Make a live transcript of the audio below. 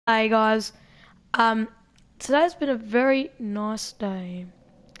Hey guys, today's been a very nice day.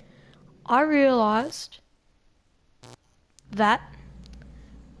 I realised that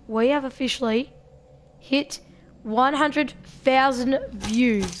we have officially hit 100,000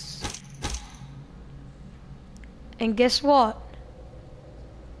 views. And guess what?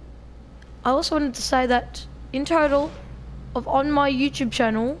 I also wanted to say that in total, on my YouTube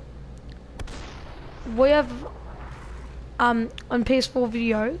channel, we have on PS4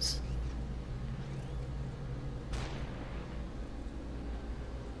 videos,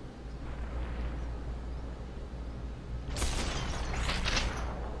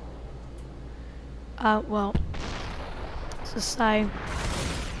 well, let's just say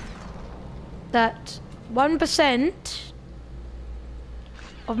that 1%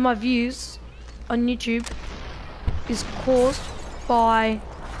 of my views on YouTube is caused by,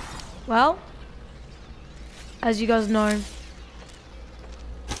 well, as you guys know,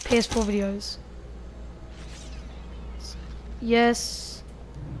 PS4 videos. Yes,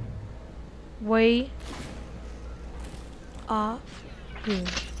 we are good.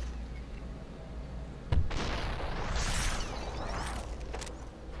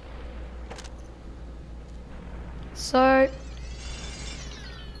 So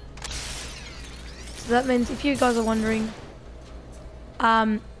that means if you guys are wondering,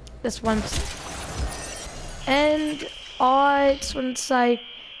 that's 1%. And I just wanted to say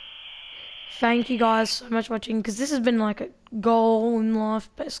thank you guys so much for watching, because this has been like a goal in life,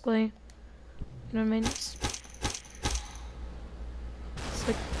 basically. You know what I mean? It's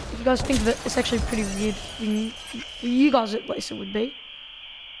like, if you guys think of it, it's actually pretty weird. For you guys at least it would be.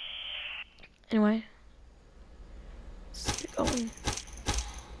 Anyway, let's get going.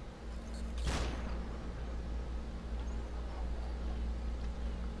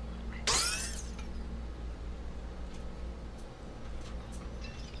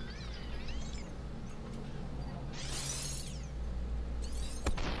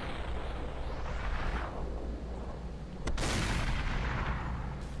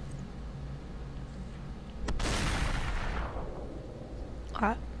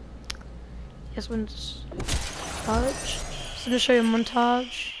 Alright. This one's montage. Just gonna show you a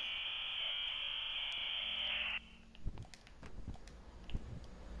montage.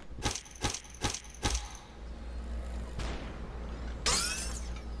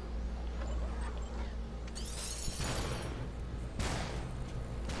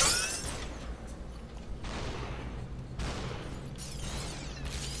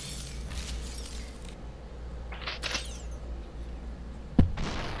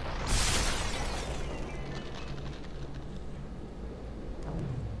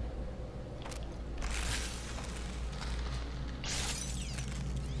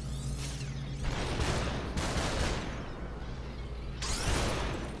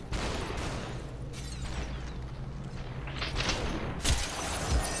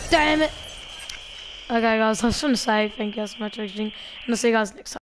 Damn it! Okay guys, I just want to say thank you guys so much for watching, and I'll see you guys next time.